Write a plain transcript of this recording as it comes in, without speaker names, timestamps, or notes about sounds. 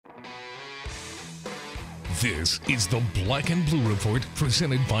This is the Black and Blue Report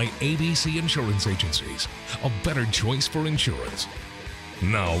presented by ABC Insurance Agencies, a better choice for insurance.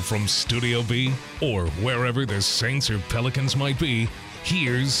 Now from Studio B, or wherever the Saints or Pelicans might be,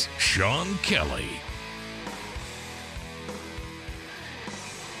 here's Sean Kelly.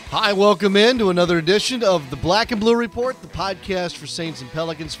 Hi, welcome in to another edition of the Black and Blue Report, the podcast for Saints and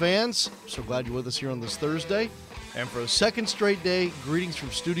Pelicans fans. So glad you're with us here on this Thursday. And for a second straight day, greetings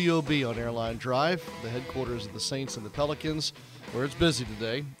from Studio B on Airline Drive, the headquarters of the Saints and the Pelicans, where it's busy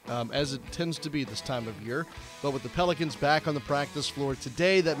today, as it tends to be this time of year. But with the Pelicans back on the practice floor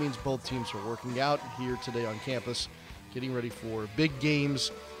today, that means both teams are working out here today on campus, getting ready for big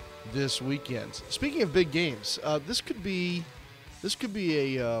games this weekend. Speaking of big games, this could be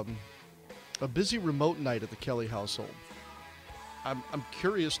a busy remote night at the Kelly household. I'm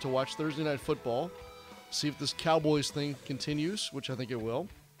curious to watch Thursday Night Football, see if this Cowboys thing continues, which I think it will.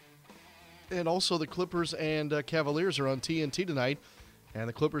 And also the Clippers and Cavaliers are on TNT tonight. And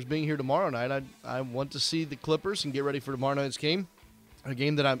the Clippers being here tomorrow night, I want to see the Clippers and get ready for tomorrow night's game, a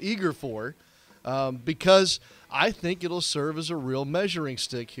game that I'm eager for, because I think it'll serve as a real measuring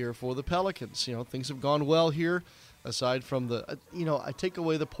stick here for the Pelicans. You know, things have gone well here, aside from the, I take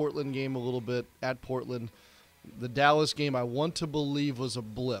away the Portland game a little bit at Portland. The Dallas game, I want to believe, was a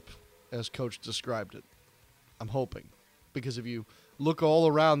blip, as Coach described it. I'm hoping, because if you look all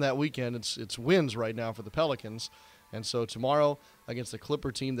around that weekend, it's wins right now for the Pelicans. And so tomorrow against a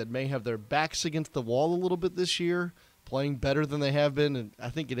Clipper team that may have their backs against the wall a little bit this year, playing better than they have been, and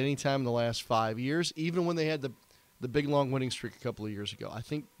I think at any time in the last 5 years, even when they had the big long winning streak a couple of years ago. I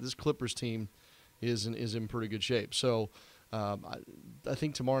think this Clippers team is in pretty good shape. So I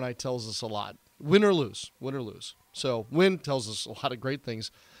think tomorrow night tells us a lot. Win or lose. So win tells us a lot of great things,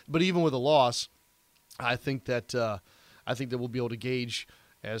 but even with a loss, I think that we'll be able to gauge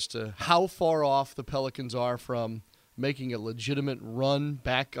as to how far off the Pelicans are from making a legitimate run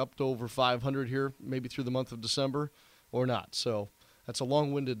back up to over 500 here, maybe through the month of December, or not. So that's a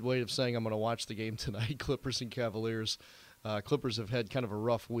long-winded way of saying I'm going to watch the game tonight, Clippers and Cavaliers. Clippers have had kind of a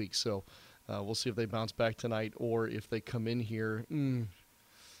rough week, so we'll see if they bounce back tonight or if they come in here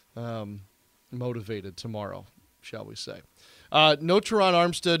motivated tomorrow, shall we say. No Teron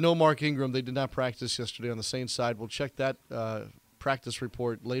Armstead, no Mark Ingram. They did not practice yesterday on the Saints side. We'll check that practice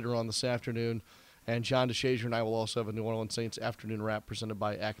report later on this afternoon. And John DeShazier and I will also have a New Orleans Saints afternoon wrap presented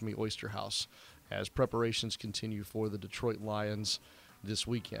by Acme Oyster House as preparations continue for the Detroit Lions this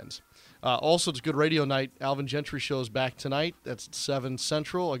weekend. Also, it's a good radio night. Alvin Gentry shows back tonight. That's at 7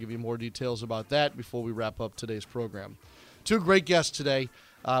 Central. I'll give you more details about that before we wrap up today's program. Two great guests today.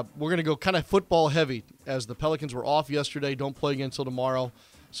 We're going to go kind of football heavy, as the Pelicans were off yesterday, don't play again until tomorrow.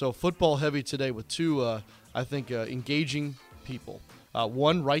 So football heavy today with two, engaging people.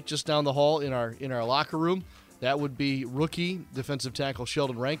 One right just down the hall in our locker room. That would be rookie defensive tackle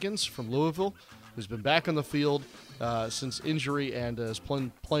Sheldon Rankins from Louisville, who's been back on the field since injury and is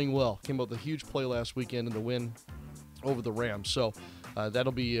playing well. Came up with a huge play last weekend in the win over the Rams. So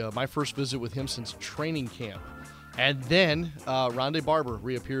that'll be my first visit with him since training camp. And then Rondé Barber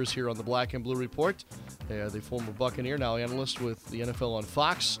reappears here on the Black and Blue Report. The former Buccaneer, now analyst with the NFL on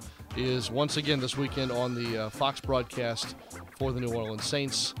Fox, is once again this weekend on the Fox broadcast for the New Orleans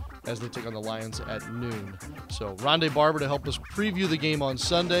Saints as they take on the Lions at noon. So Rondé Barber to help us preview the game on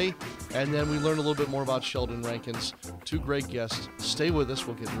Sunday, and then we learn a little bit more about Sheldon Rankins. Two great guests. Stay with us.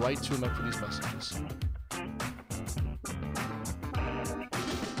 We'll get right to them after these messages.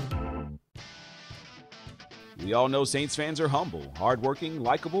 We all know Saints fans are humble, hardworking,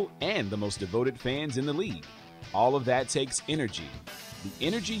 likable, and the most devoted fans in the league. All of that takes energy. The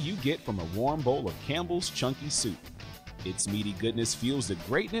energy you get from a warm bowl of Campbell's Chunky Soup. Its meaty goodness fuels the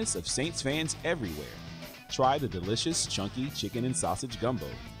greatness of Saints fans everywhere. Try the delicious Chunky Chicken and Sausage Gumbo.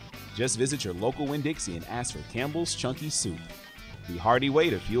 Just visit your local Winn-Dixie and ask for Campbell's Chunky Soup, the hearty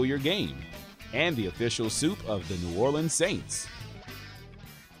way to fuel your game, and the official soup of the New Orleans Saints.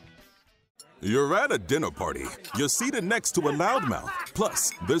 You're at a dinner party. You're seated next to a loudmouth.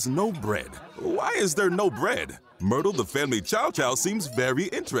 Plus, there's no bread. Why is there no bread? Myrtle the family chow chow seems very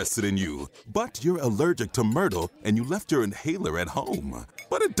interested in you. But you're allergic to Myrtle and you left your inhaler at home.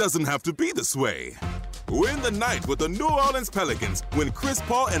 But it doesn't have to be this way. Win the night with the New Orleans Pelicans when Chris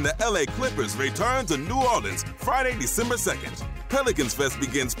Paul and the LA Clippers return to New Orleans Friday, December 2nd. Pelicans Fest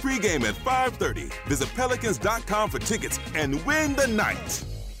begins pregame at 5:30. Visit Pelicans.com for tickets and win the night.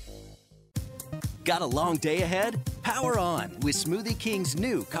 Got a long day ahead? Power on with Smoothie King's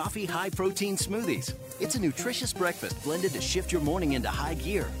new Coffee High Protein Smoothies. It's a nutritious breakfast blended to shift your morning into high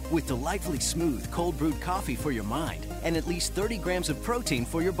gear with delightfully smooth cold brewed coffee for your mind and at least 30 grams of protein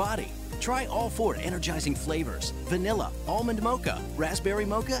for your body. Try all 4 energizing flavors: vanilla, almond mocha, raspberry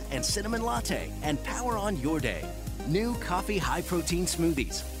mocha, and cinnamon latte, and power on your day. New Coffee High Protein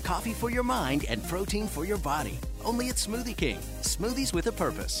Smoothies. Coffee for your mind and protein for your body. Only at Smoothie King. Smoothies with a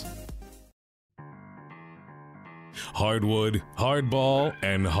purpose. Hardwood, hardball,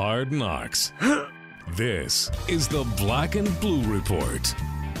 and hard knocks. This is the Black and Blue Report.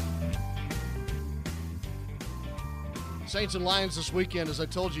 Saints and Lions this weekend. As I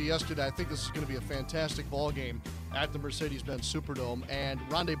told you yesterday, I think this is going to be a fantastic ball game at the Mercedes-Benz Superdome. And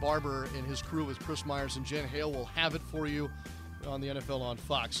Rondé Barber and his crew with Chris Myers and Jen Hale will have it for you on the NFL on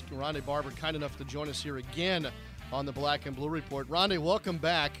Fox. Rondé Barber, kind enough to join us here again on the Black and Blue Report. Rondé, welcome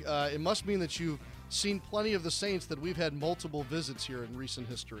back. It must mean that you've seen plenty of the Saints, that we've had multiple visits here in recent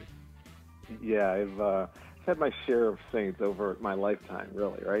history. Yeah, I've had my share of Saints over my lifetime,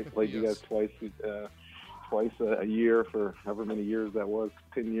 really, right? Played you guys twice a year for however many years that was.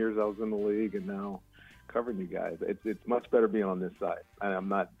 10 years I was in the league, and now covering you guys. It's much better being on this side. And I'm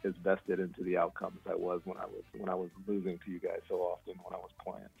not as vested into the outcome as I was when I was losing to you guys so often when I was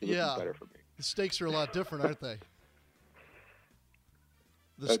playing. So this is better for me. The stakes are a lot different, aren't they?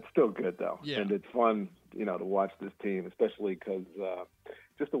 It's still good, though. Yeah. And it's fun, to watch this team, especially because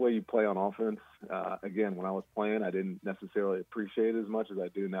just the way you play on offense. Again, when I was playing, I didn't necessarily appreciate it as much as I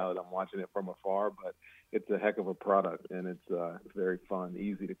do now that I'm watching it from afar, but it's a heck of a product, and it's very fun,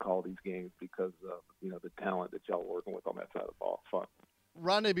 easy to call these games because of, the talent that y'all are working with on that side of the ball. Fun.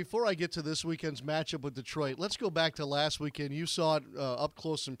 Rondé, before I get to this weekend's matchup with Detroit, let's go back to last weekend. You saw it up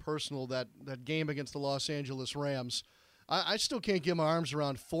close and personal, that game against the Los Angeles Rams. I still can't get my arms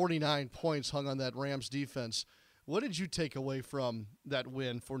around 49 points hung on that Rams defense. What did you take away from that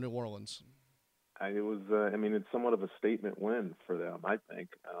win for New Orleans? It's somewhat of a statement win for them, I think,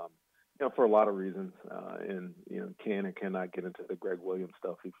 for a lot of reasons. Can and cannot get into the Greg Williams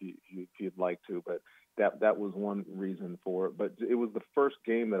stuff if you'd like to, but that was one reason for it. But it was the first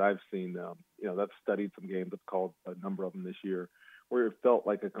game that I've seen, I've studied some games, I've called a number of them this year, where it felt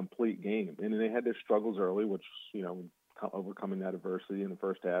like a complete game. And they had their struggles early, which, overcoming that adversity in the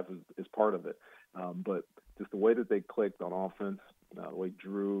first half is part of it. But just the way that they clicked on offense, the way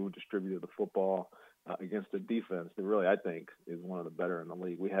Drew distributed the football against a defense that really, I think, is one of the better in the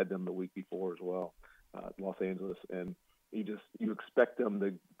league. We had them the week before as well, Los Angeles, and you expect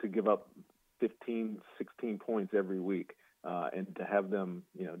them to give up 15, 16 points every week, and to have them,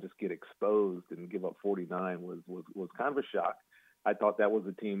 just get exposed and give up 49 was kind of a shock. I thought that was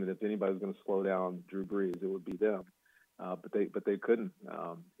a team that if anybody was going to slow down Drew Brees, it would be them. But they couldn't.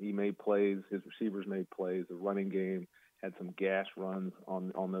 He made plays. His receivers made plays. The running game had some gash runs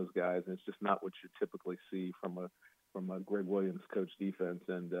on those guys, and it's just not what you typically see from a Greg Williams coach defense.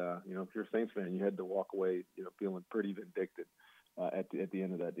 And if you're a Saints fan, you had to walk away, feeling pretty vindicted at the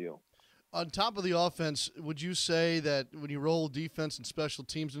end of that deal. On top of the offense, would you say that when you roll defense and special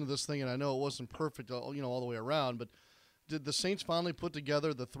teams into this thing, and I know it wasn't perfect, all the way around, but did the Saints finally put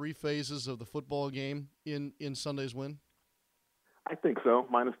together the 3 phases of the football game in Sunday's win? I think so,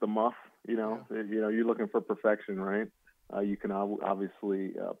 minus the muff. You're looking for perfection, right? You can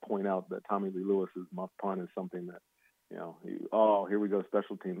obviously point out that Tommy Lee Lewis's muff punt is something that, here we go,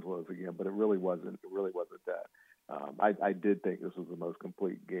 special teams was again, but it really wasn't. It really wasn't that. I did think this was the most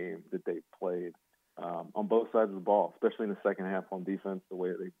complete game that they played on both sides of the ball, especially in the second half on defense. The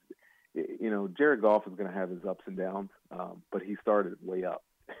way Jared Goff is going to have his ups and downs, but he started way up.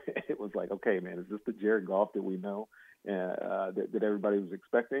 It was like, okay, man, is this the Jared Goff that we know? That everybody was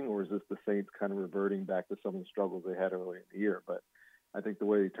expecting, or is this the Saints kind of reverting back to some of the struggles they had early in the year? But I think the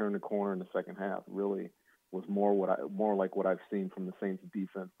way they turned the corner in the second half really was more like what I've seen from the Saints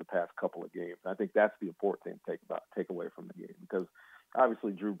defense the past couple of games. I think that's the important thing to take away from the game, because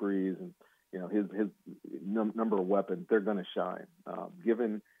obviously Drew Brees and his number of weapons, they're going to shine.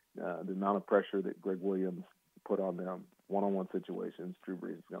 Given the amount of pressure that Greg Williams put on them, one-on-one situations, Drew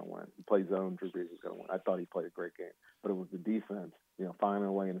Brees is going to win. He plays zone, Drew Brees is going to win. I thought he played a great game, but it was the defense, finding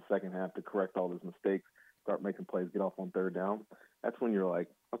a way in the second half to correct all his mistakes, start making plays, get off on third down. That's when you're like,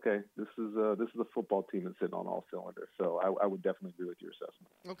 okay, this is a football team that's sitting on all cylinders. So I would definitely agree with your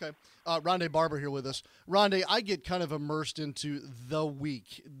assessment. Okay. Rondé Barber here with us. Rondé, I get kind of immersed into the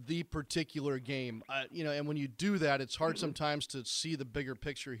week, the particular game, and when you do that, it's hard sometimes to see the bigger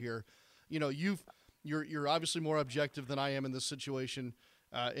picture here. You're obviously more objective than I am in this situation,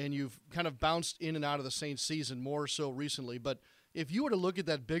 and you've kind of bounced in and out of the Saints season more so recently. But if you were to look at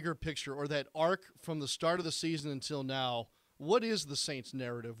that bigger picture or that arc from the start of the season until now, what is the Saints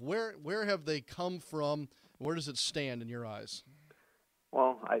narrative? Where have they come from? Where does it stand in your eyes?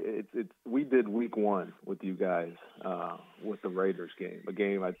 Well, we did week one with you guys with the Raiders game, a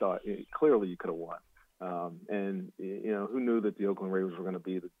game I thought clearly you could have won. And who knew that the Oakland Raiders were going to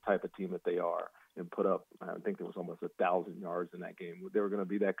be the type of team that they are and put up, I think there was almost 1,000 yards in that game. They were going to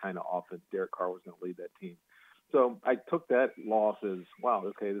be that kind of offense. Derek Carr was going to lead that team. So I took that loss as, wow,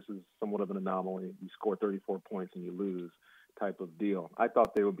 okay, this is somewhat of an anomaly. You score 34 points and you lose type of deal. I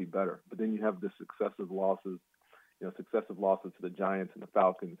thought they would be better. But then you have the successive losses to the Giants and the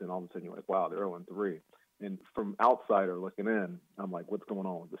Falcons, and all of a sudden you're like, wow, they're 0-3. And from outsider looking in, I'm like, what's going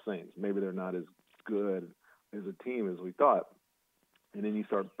on with the Saints? Maybe they're not as good as a team as we thought. And then you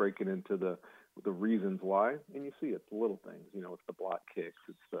start breaking into the reasons why, and you see it's the little things. It's the block kicks.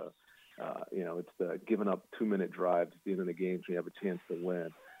 It's it's the giving up 2-minute drives at the end of the games when you have a chance to win.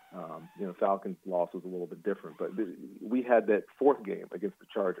 Falcons' loss was a little bit different, but we had that fourth game against the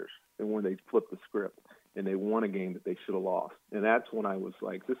Chargers, and when they flipped the script and they won a game that they should have lost, and that's when I was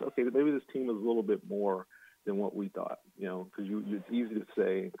like, maybe this team is a little bit more than what we thought. Because it's easy to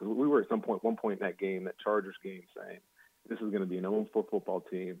say, because we were at one point in that game, that Chargers game, saying this is going to be an 0-4 football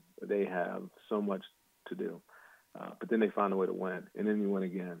team. They have so much to do. But then they find a way to win, and then you win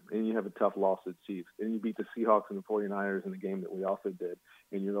again. And you have a tough loss to the Chiefs. And you beat the Seahawks and the 49ers in the game that we also did.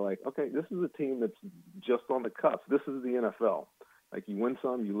 And you're like, okay, this is a team that's just on the cusp. This is the NFL. Like, you win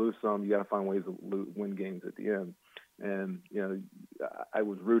some, you lose some. You got to find ways to win games at the end. And, I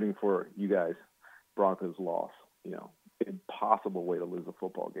was rooting for you guys. Broncos loss, impossible way to lose a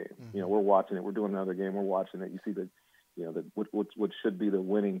football game. Mm-hmm. We're watching it. We're doing another game. We're watching it. You see what should be the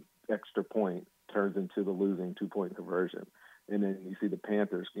winning extra point turns into the losing 2-point conversion. And then you see the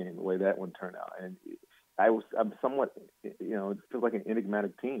Panthers game, the way that one turned out. And I'm somewhat, it feels like an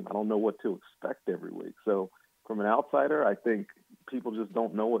enigmatic team. I don't know what to expect every week. So from an outsider, I think people just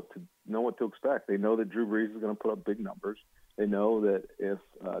don't know what to expect. They know that Drew Brees is going to put up big numbers. They know that if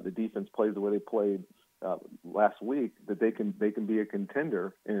the defense plays the way they played last week, that they can be a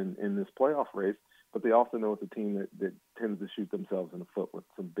contender in this playoff race. But they also know it's a team that tends to shoot themselves in the foot with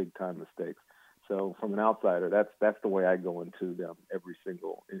some big time mistakes. So from an outsider, that's the way I go into them every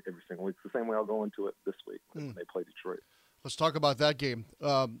single week. It's the same way I'll go into it this week when they play Detroit. Let's talk about that game.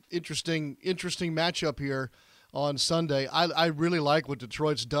 Interesting matchup here on Sunday. I really like what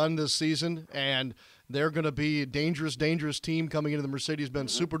Detroit's done this season, and they're going to be a dangerous team coming into the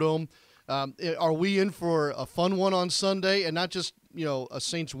Mercedes-Benz Superdome. Are we in for a fun one on Sunday, and not just a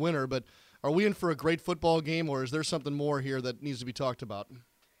Saints winner, but are we in for a great football game, or is there something more here that needs to be talked about?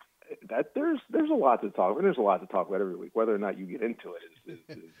 There's a lot to talk about. There's a lot to talk about every week. Whether or not you get into it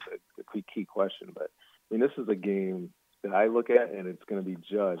is a key question. But I mean, this is a game that I look at, and it's going to be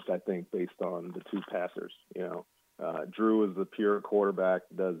judged, I think, based on the two passers. Drew is the pure quarterback,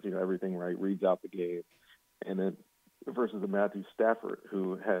 does everything right, reads out the game, and then versus the Matthew Stafford,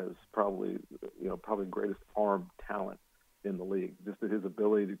 who has probably greatest arm talent in the league. Just his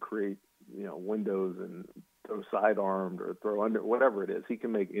ability to create windows and throw sidearmed or throw under, whatever it is. He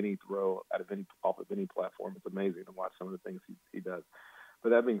can make any throw off of any platform. It's amazing to watch some of the things he does. But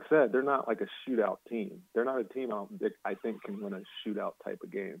that being said, they're not like a shootout team. They're not a team that I think can win a shootout type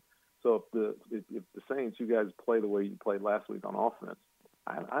of game. So if the Saints, you guys play the way you played last week on offense,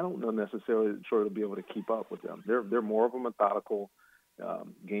 I don't know necessarily that Detroit will be able to keep up with them. They're more of a methodical,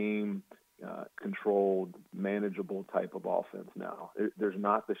 game controlled, manageable type of offense now. There's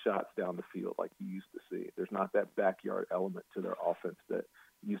not the shots down the field like you used to see. There's not that backyard element to their offense that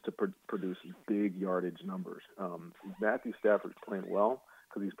used to produce big yardage numbers. Matthew Stafford's playing well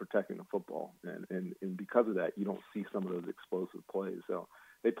because he's protecting the football, and because of that, you don't see some of those explosive plays. So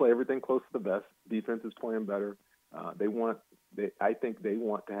they play everything close to the vest. Defense is playing better. I think they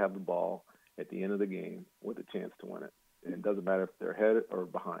want to have the ball at the end of the game with a chance to win it. And it doesn't matter if they're ahead or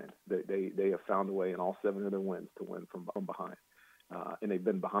behind. They have found a way in all 7 of their wins to win from behind. And they've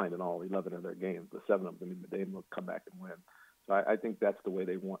been behind in all 11 of their games. The 7 of them, they will come back and win. So I think that's the way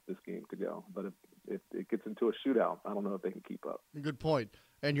they want this game to go. But if it gets into a shootout, I don't know if they can keep up. Good point.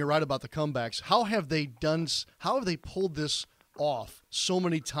 And you're right about the comebacks. How have they pulled this off so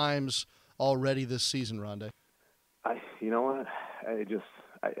many times already this season, Rondé? You know what?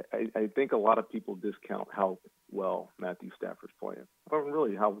 I think a lot of people discount how well Matthew Stafford's playing, but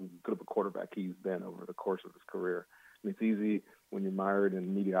really how good of a quarterback he's been over the course of his career. I mean, it's easy when you're mired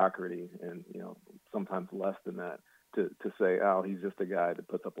in mediocrity and sometimes less than that to say, oh, he's just a guy that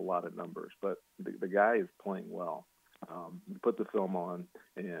puts up a lot of numbers. But the guy is playing well. You put the film on,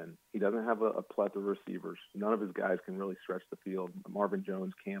 and he doesn't have a plethora of receivers. None of his guys can really stretch the field. Marvin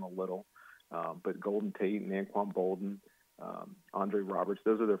Jones can a little, but Golden Tate and Anquan Bolden, Andre Roberts,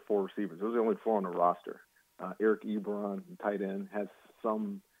 those are their 4 receivers. Those are the only 4 on the roster. Eric Ebron, tight end, has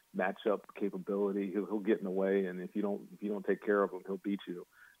some matchup capability. He'll get in the way, and if you don't take care of him, he'll beat you.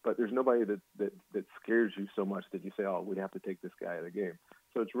 But there's nobody that scares you so much that you say, oh, we'd have to take this guy out of the game.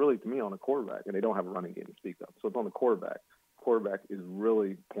 So it's really, to me, on the quarterback, and they don't have a running game to speak of. So it's on the quarterback. Quarterback is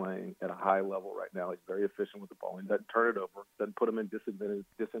really playing at a high level right now. He's very efficient with the ball. He doesn't turn it over, doesn't put them in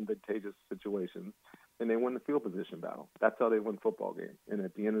disadvantageous situations, and they win the field position battle. That's how they win football games. And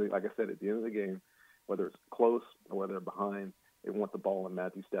at the end of like I said, at the end of the game, whether it's close or whether they're behind, they want the ball in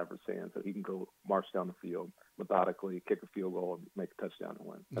Matthew Stafford's hands so he can go march down the field methodically, kick a field goal, and make a touchdown and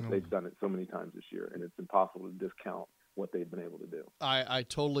win. They've done it so many times this year, and it's impossible to discount what they've been able to do. I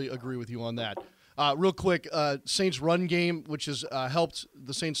totally agree with you on that. Real quick, Saints run game, which has helped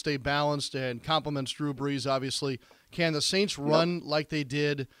the Saints stay balanced and complements Drew Brees, obviously. Can the Saints run like they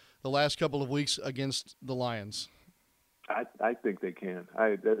did the last couple of weeks against the Lions? I think they can.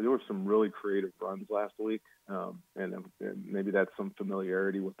 There were some really creative runs last week, and maybe that's some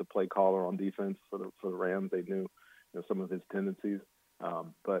familiarity with the play caller on defense for the Rams. They knew some of his tendencies,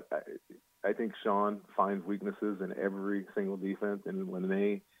 but I think Sean finds weaknesses in every single defense, and when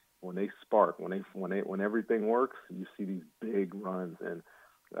they spark, when everything works, you see these big runs. And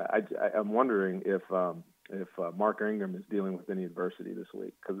I'm wondering if Mark Ingram is dealing with any adversity this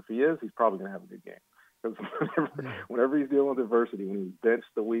week, because if he is, he's probably going to have a good game. Because whenever he's dealing with adversity, when he was benched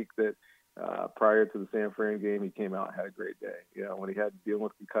the week that prior to the San Fran game, he came out and had a great day. When he had to deal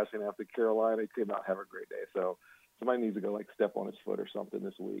with concussion after Carolina, he came out and have a great day. So somebody needs to go step on his foot or something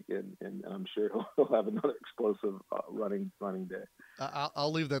this week, and I'm sure he'll have another explosive running day.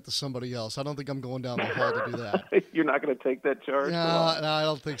 I'll leave that to somebody else. I don't think I'm going down the hall to do that. You're not going to take that charge? No, I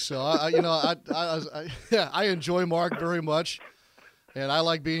don't think so. I enjoy Mark very much. And I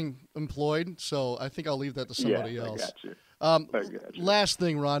like being employed, so I think I'll leave that to somebody else. I got you. Last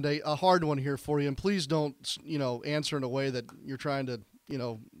thing, Rondé, a hard one here for you, and please don't, answer in a way that you're trying to,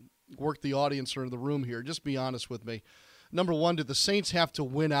 work the audience or the room here. Just be honest with me. Number one, do the Saints have to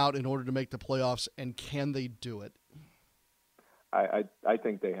win out in order to make the playoffs, and can they do it? I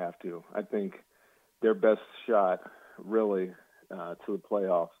think they have to. I think their best shot, really, to the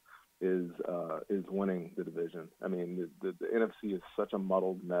playoffs is winning the division. I mean, the NFC is such a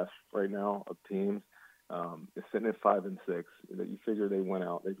muddled mess right now of teams. It's sitting at 5-6. That you figure they went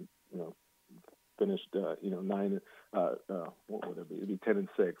out, they finished 9. What would it be? It'd be 10-6.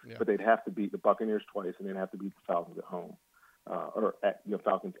 Yeah. But they'd have to beat the Buccaneers twice, and they'd have to beat the Falcons at home, or at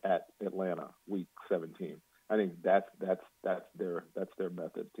Falcons at Atlanta, Week 17. I think that's their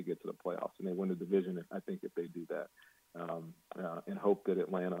method to get to the playoffs, and they win the division. I think if they do that. And hope that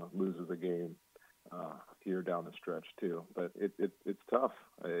Atlanta loses a game here down the stretch too. But it's tough.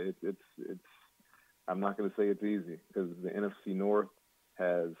 It's I'm not going to say it's easy, because the NFC North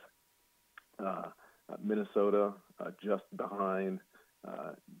has Minnesota just behind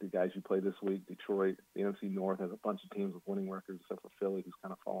the guys you play this week. Detroit. The NFC North has a bunch of teams with winning records, except for Philly, who's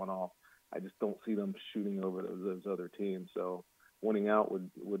kind of fallen off. I just don't see them shooting over those other teams. So winning out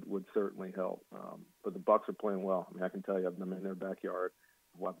would certainly help. But the Bucs are playing well. I mean, I can tell you, I've been in their backyard.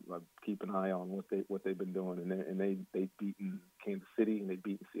 I keep an eye on what they've been doing, and they've beaten Kansas City and they've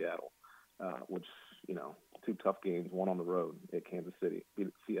beaten Seattle, which 2 tough games, one on the road at Kansas City, beat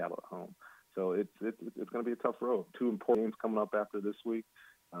Seattle at home. So it's going to be a tough road. 2 important games coming up after this week,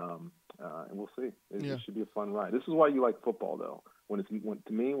 and we'll see. It should be a fun ride. This is why you like football, though. When it's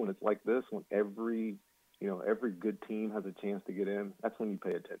like this, when every good team has a chance to get in, that's when you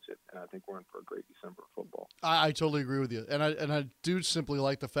pay attention. And I think we're in for a great December of football. I totally agree with you. And I do simply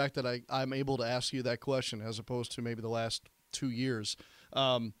like the fact that I'm able to ask you that question as opposed to maybe the last 2 years.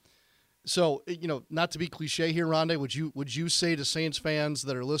 So, not to be cliche here, Rondé, would you say to Saints fans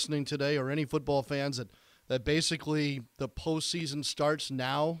that are listening today, or any football fans, that basically the postseason starts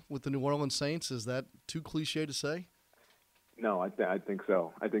now with the New Orleans Saints? Is that too cliche to say? No, I think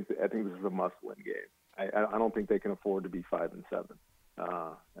so. I think this is a must-win game. I don't think they can afford to be 5-7.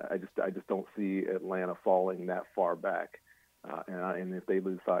 I just don't see Atlanta falling that far back. And if they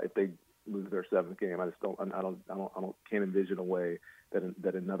lose their 7th game, I can't envision a way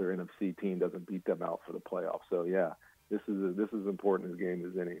that another NFC team doesn't beat them out for the playoffs. So yeah, this is as important a game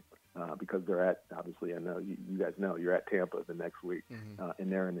as any, because they're at, obviously, I know you guys know, you're at Tampa the next week,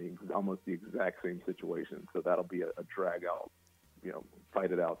 and they're in almost the exact same situation. So that'll be a drag out,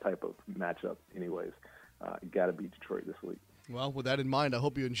 fight it out type of matchup anyways. You got to beat Detroit this week. Well, with that in mind, I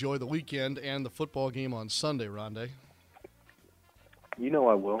hope you enjoy the weekend and the football game on Sunday, Rondé. You know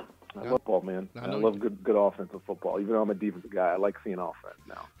I will. I love football, man. I love good offensive football. Even though I'm a defensive guy, I like seeing offense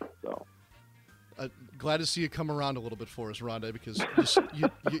now. So. Glad to see you come around a little bit for us, Rondé, because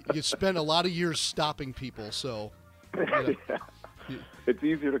you spent a lot of years stopping people. So it's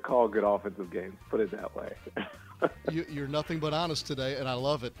easier to call good offensive games. Put it that way. You're nothing but honest today, and I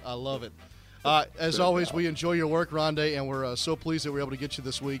love it. I love it. As always, we enjoy your work, Rondé, and we're so pleased that we're able to get you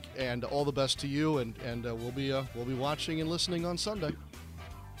this week. And all the best to you. And we'll be watching and listening on Sunday.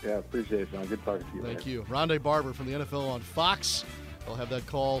 Yeah, appreciate it, John. Good talking to you. Thank you. Rondé Barber from the NFL on Fox. They'll have that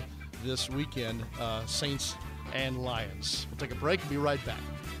call this weekend, Saints and Lions. We'll take a break and be right back.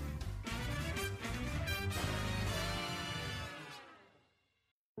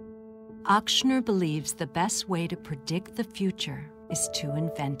 Ochsner believes the best way to predict the future is to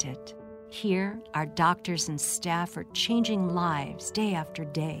invent it. Here, our doctors and staff are changing lives day after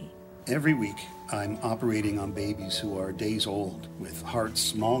day. Every week, I'm operating on babies who are days old with hearts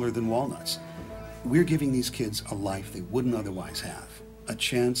smaller than walnuts. We're giving these kids a life they wouldn't otherwise have, a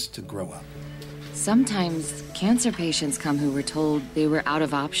chance to grow up. Sometimes cancer patients come who were told they were out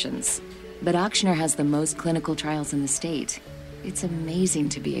of options. But Ochsner has the most clinical trials in the state. It's amazing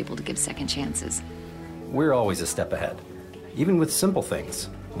to be able to give second chances. We're always a step ahead, even with simple things,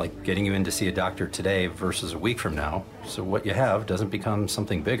 like getting you in to see a doctor today versus a week from now, so what you have doesn't become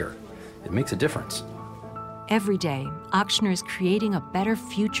something bigger. It makes a difference. Every day, Ochsner is creating a better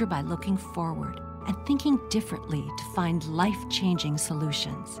future by looking forward and thinking differently to find life-changing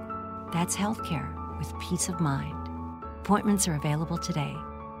solutions. That's healthcare with peace of mind. Appointments are available today.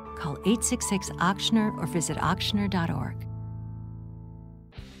 Call 866-OCHSNER or visit ochsner.org.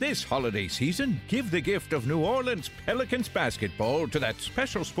 This holiday season, give the gift of New Orleans Pelicans basketball to that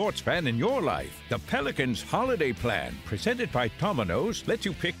special sports fan in your life. The Pelicans Holiday Plan, presented by Domino's, lets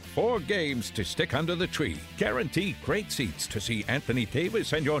you pick 4 games to stick under the tree. Guarantee great seats to see Anthony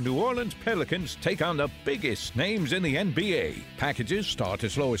Davis and your New Orleans Pelicans take on the biggest names in the NBA. Packages start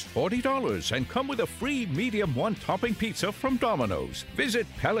as low as $40 and come with a free medium one-topping pizza from Domino's. Visit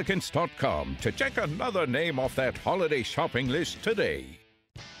Pelicans.com to check another name off that holiday shopping list today.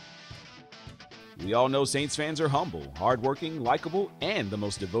 We all know Saints fans are humble, hardworking, likable, and the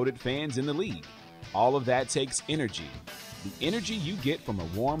most devoted fans in the league. All of that takes energy. The energy you get from a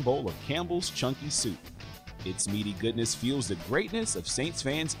warm bowl of Campbell's Chunky Soup. Its meaty goodness fuels the greatness of Saints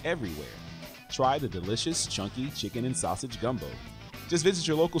fans everywhere. Try the delicious Chunky Chicken and Sausage Gumbo. Just visit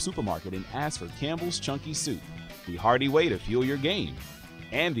your local supermarket and ask for Campbell's Chunky Soup, the hearty way to fuel your game,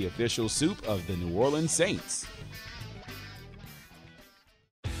 and the official soup of the New Orleans Saints.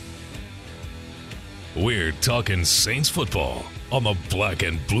 We're talking Saints football on the Black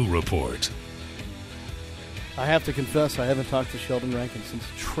and Blue Report. I have to confess, I haven't talked to Sheldon Rankin since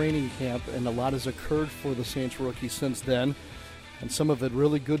training camp, and a lot has occurred for the Saints rookie since then, and some of it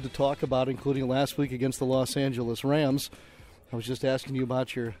really good to talk about, including last week against the Los Angeles Rams. I was just asking you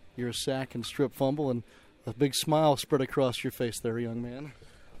about your sack and strip fumble, and a big smile spread across your face there, young man.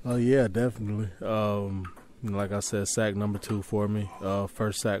 Yeah, definitely. Like I said, sack number 2 for me.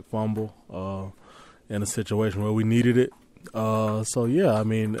 First sack fumble. In a situation where we needed it. So, yeah, I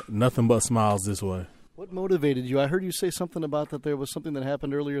mean, nothing but smiles this way. What motivated you? I heard you say something about that there was something that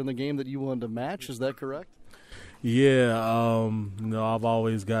happened earlier in the game that you wanted to match. Is that correct? Yeah, I've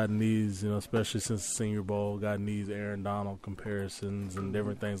always gotten these, especially since the Senior Bowl, gotten these Aaron Donald comparisons and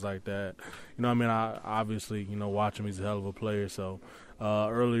different things like that. I obviously, watch him, he's a hell of a player. So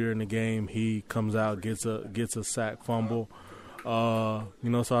earlier in the game, he comes out, gets a sack fumble. So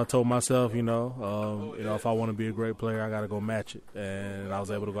I told myself, if I want to be a great player, I got to go match it. And I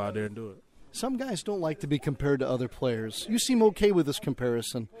was able to go out there and do it. Some guys don't like to be compared to other players. You seem okay with this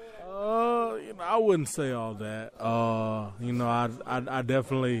comparison. I wouldn't say all that. I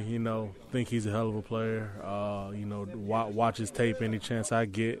definitely, think he's a hell of a player. Watch his tape any chance I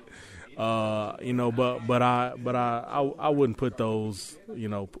get. But I wouldn't put those,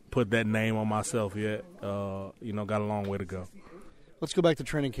 put that name on myself yet. Got a long way to go. Let's go back to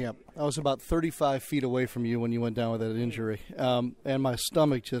training camp. I was about 35 feet away from you when you went down with that injury, and my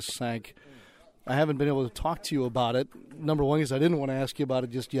stomach just sank. I haven't been able to talk to you about it. Number one is I didn't want to ask you about it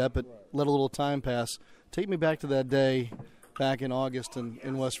just yet, but let a little time pass. Take me back to that day back in August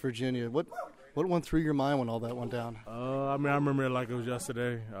in West Virginia. What went through your mind when all that went down? I remember it like it was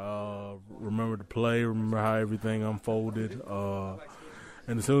yesterday. Remember the play, remember how everything unfolded.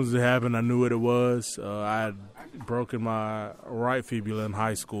 And as soon as it happened, I knew what it was. I had broken my right fibula in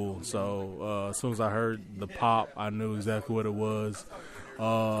high school, so as soon as I heard the pop, I knew exactly what it was.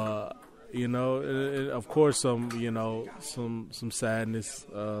 of course, some sadness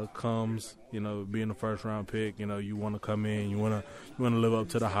comes. Being the first round pick, you want to come in, you want to live up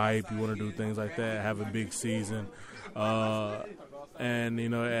to the hype, you want to do things like that, have a big season,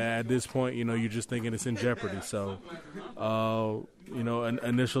 and at this point, you're just thinking it's in jeopardy. So,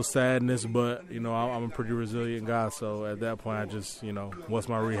 initial sadness, but I'm a pretty resilient guy. So at that point, I just what's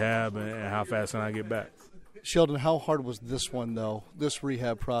my rehab and how fast can I get back? Sheldon, how hard was this one, though, this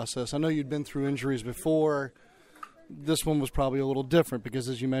rehab process? I know you'd been through injuries before. This one was probably a little different because,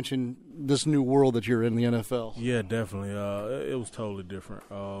 as you mentioned, this new world that you're in the NFL. Yeah, definitely. It was totally different.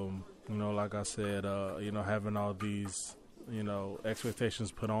 Like I said, having all these,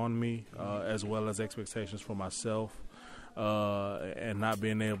 expectations put on me, as well as expectations for myself, and not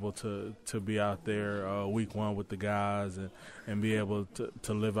being able to be out there week one with the guys and be able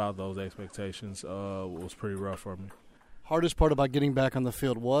to live out those expectations was pretty rough for me. Hardest part about getting back on the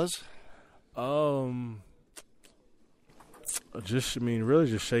field was? Really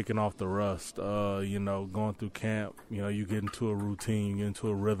just shaking off the rust, going through camp, you get into a routine, you get into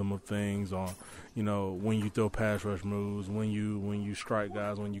a rhythm of things on, when you throw pass rush moves, when you strike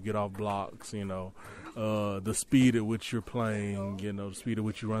guys, when you get off blocks, the speed at which you're playing, the speed at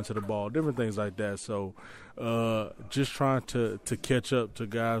which you run to the ball, different things like that. So just trying to catch up to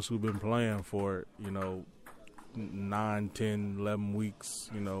guys who've been playing for it, 9, 10, 11 weeks,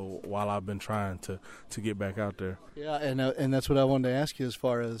 while I've been trying to get back out there. Yeah, and that's what I wanted to ask you as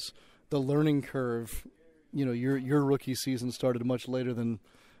far as the learning curve. Your rookie season started much later than,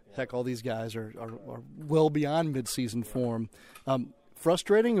 heck, all these guys are well beyond midseason form.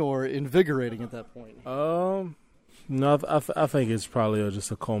 Frustrating or invigorating at that point? No, I think it's probably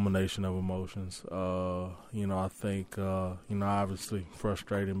just a culmination of emotions. I think, obviously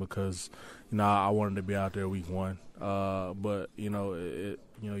frustrating because, I wanted to be out there week one. But,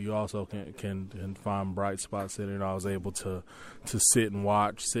 you also can find bright spots in it. I was able to sit and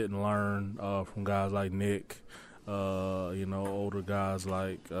watch, sit and learn from guys like Nick, older guys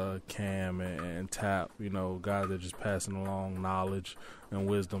like Cam and Tap, guys that are just passing along knowledge and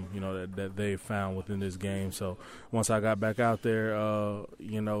wisdom, that they found within this game. So once I got back out there,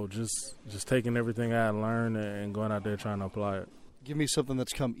 just taking everything I had learned and going out there trying to apply it. Give me something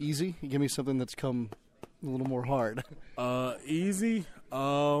that's come easy. Give me something that's come a little more hard. Easy.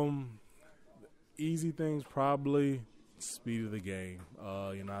 Easy things probably speed of the game.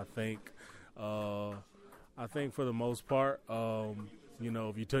 I think for the most part,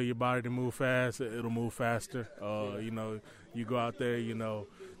 if you tell your body to move fast, it'll move faster. You go out there,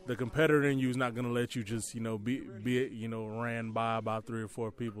 the competitor in you is not going to let you just, be ran by about 3 or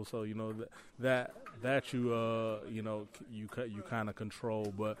 4 people. So, that you kind of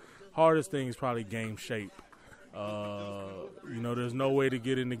control. But hardest thing is probably game shape. There's no way to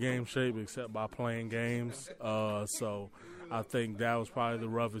get into game shape except by playing games. So I think that was probably the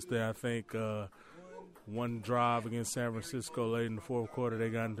roughest thing. I think one drive against San Francisco late in the fourth quarter, they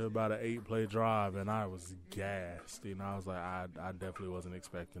got into about an 8-play drive, and I was gassed. I was like, I definitely wasn't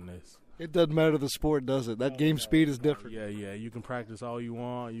expecting this. It doesn't matter the sport, does it? That game speed is different. Yeah. You can practice all you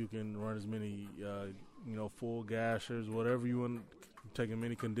want. You can run as many, full gashers, whatever you want, take as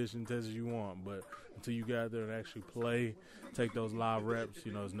many condition tests as you want. But until you get out there and actually play, take those live reps,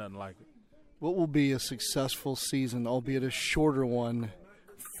 it's nothing like it. What will be a successful season, albeit a shorter one,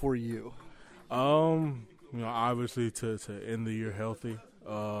 for you? Obviously to end the year healthy,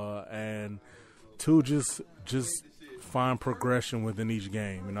 and to just find progression within each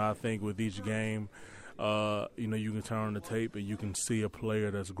game. I think with each game, you can turn on the tape and you can see a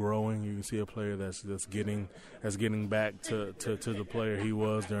player that's growing. You can see a player that's getting back to the player he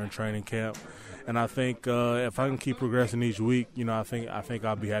was during training camp. And I think if I can keep progressing each week, I think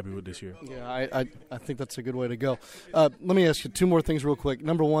I'll be happy with this year. Yeah, I think that's a good way to go. Let me ask you 2 more things real quick.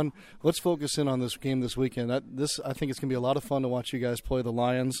 Number one, let's focus in on this game this weekend. I think it's going to be a lot of fun to watch you guys play the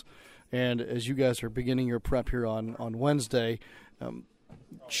Lions. And as you guys are beginning your prep here on Wednesday,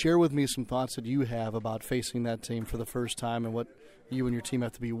 share with me some thoughts that you have about facing that team for the first time and what you and your team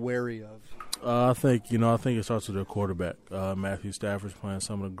have to be wary of. I think it starts with their quarterback. Matthew Stafford's playing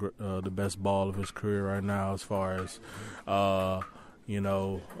some of the best ball of his career right now as far as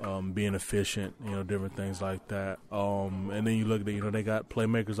being efficient, different things like that. And then you look at, they got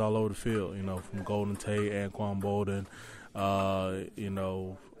playmakers all over the field, from Golden Tate, Anquan Bolden,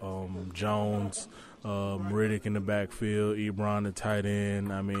 Jones, Riddick in the backfield, Ebron the tight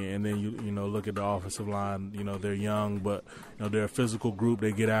end. And then you look at the offensive line. They're young, but they're a physical group.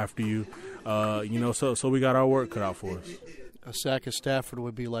 They get after you. So we got our work cut out for us. A sack of Stafford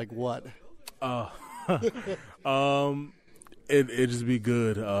would be like what? It just be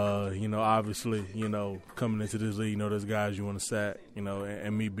good. Obviously, coming into this league, there's guys you want to sack,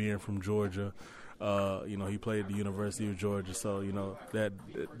 and me being from Georgia, he played at the University of Georgia, so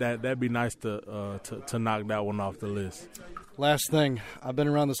that'd be nice to knock that one off the list. Last thing, I've been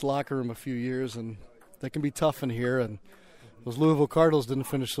around this locker room a few years, and they can be tough in here. And those Louisville Cardinals didn't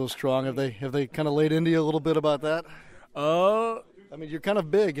finish so strong. Have they kind of laid into you a little bit about that? I mean, you're kind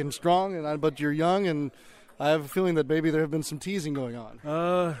of big and strong, but you're young, and I have a feeling that maybe there have been some teasing going on.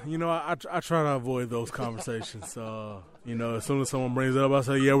 I try to avoid those conversations. As soon as someone brings it up, I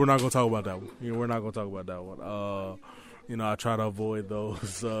say, yeah, we're not going to talk about that one. We're not going to talk about that one. I try to avoid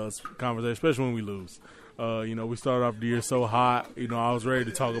those conversations, especially when we lose. We started off the year so hot. I was ready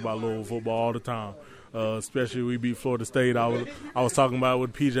to talk about Louisville football all the time. Especially we beat Florida State. I was talking about it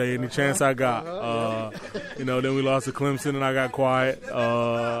with PJ any chance I got. Then we lost to Clemson and I got quiet. I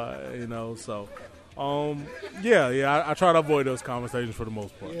try to avoid those conversations for the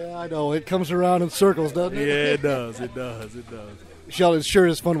most part. Yeah, I know. It comes around in circles, doesn't it? Yeah, it does. It does. Sheldon, it sure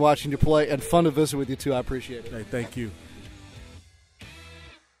is fun watching you play and fun to visit with you, too. I appreciate it. Hey, thank you.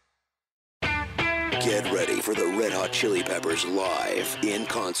 Get ready for the Red Hot Chili Peppers live in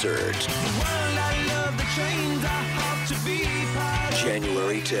concert.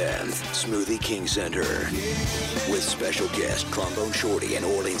 January 10th, Smoothie King Center. With special guest Trombone Shorty and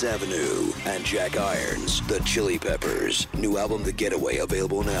Orleans Avenue. And Jack Irons, the Chili Peppers. New album The Getaway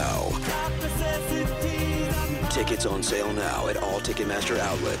available now. Tickets on sale now at all Ticketmaster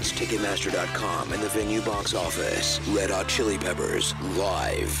outlets, Ticketmaster.com, and the Venue box office. Red Hot Chili Peppers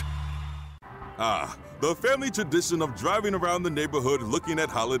live. Ah, the family tradition of driving around the neighborhood looking at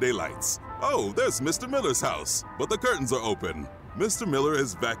holiday lights. Oh, there's Mr. Miller's house, but the curtains are open. Mr. Miller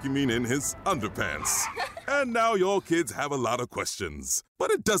is vacuuming in his underpants. And now your kids have a lot of questions.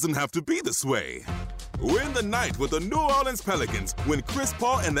 But it doesn't have to be this way. Win the night with the New Orleans Pelicans when Chris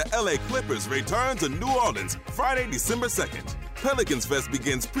Paul and the LA Clippers return to New Orleans Friday, December 2nd. Pelicans Fest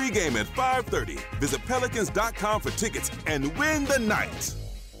begins pregame at 5:30. Visit Pelicans.com for tickets and win the night.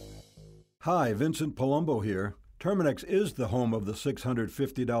 Hi, Vincent Palumbo here. Terminex is the home of the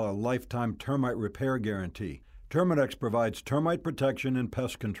 $650 lifetime termite repair guarantee. Terminex provides termite protection and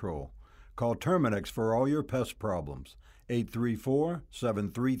pest control. Call Terminex for all your pest problems.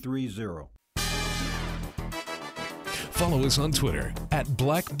 834-7330. Follow us on Twitter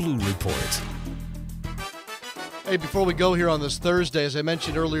 @BlackBlueReport. Hey, before we go here on this Thursday, as I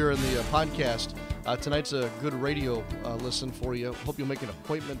mentioned earlier in the podcast, tonight's a good radio listen for you. Hope you'll make an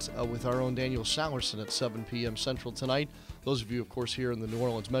appointment with our own Daniel Salerson at 7 p.m. Central tonight. Those of you, of course, here in the New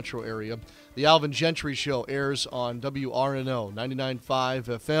Orleans metro area. The Alvin Gentry Show airs on WRNO 99.5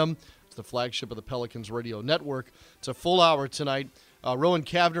 FM. It's the flagship of the Pelicans radio network. It's a full hour tonight. Rowan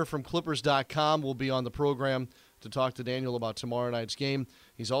Kavner from Clippers.com will be on the program to talk to Daniel about tomorrow night's game.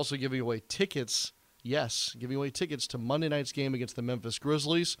 He's also giving away tickets. Yes, giving away tickets to Monday night's game against the Memphis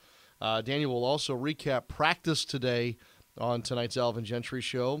Grizzlies. Daniel will also recap practice today on tonight's Alvin Gentry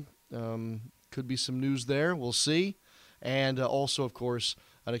Show. Could be some news there. We'll see. And also, of course,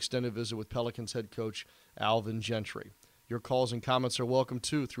 an extended visit with Pelicans head coach Alvin Gentry. Your calls and comments are welcome,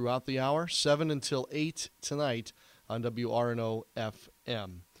 too, throughout the hour, 7 until 8 tonight on WRNO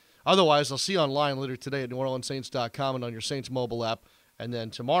FM. Otherwise, I'll see you online later today at NewOrleansSaints.com and on your Saints mobile app. And then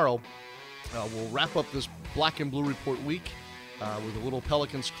tomorrow, we'll wrap up this Black and Blue Report week with a little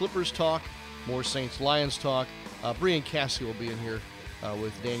Pelicans-Clippers talk, more Saints-Lions talk. Brian Cassie will be in here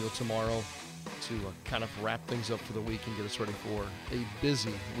with Daniel tomorrow to kind of wrap things up for the week and get us ready for a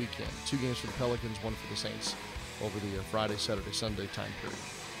busy weekend. 2 games for the Pelicans, 1 for the Saints over the Friday, Saturday, Sunday time period.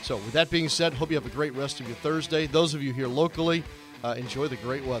 So with that being said, hope you have a great rest of your Thursday. Those of you here locally, enjoy the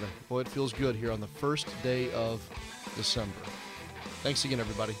great weather. Boy, it feels good here on the first day of December. Thanks again,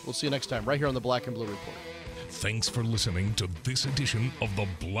 everybody. We'll see you next time right here on the Black and Blue Report. Thanks for listening to this edition of the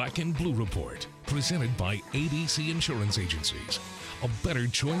Black and Blue Report, presented by ABC Insurance Agencies. A better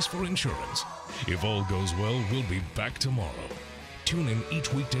choice for insurance. If all goes well, we'll be back tomorrow. Tune in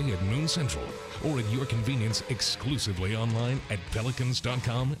each weekday at noon Central or at your convenience exclusively online at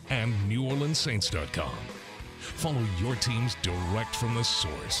Pelicans.com and NewOrleansSaints.com. Follow your teams direct from the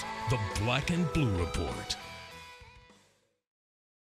source, the Black and Blue Report.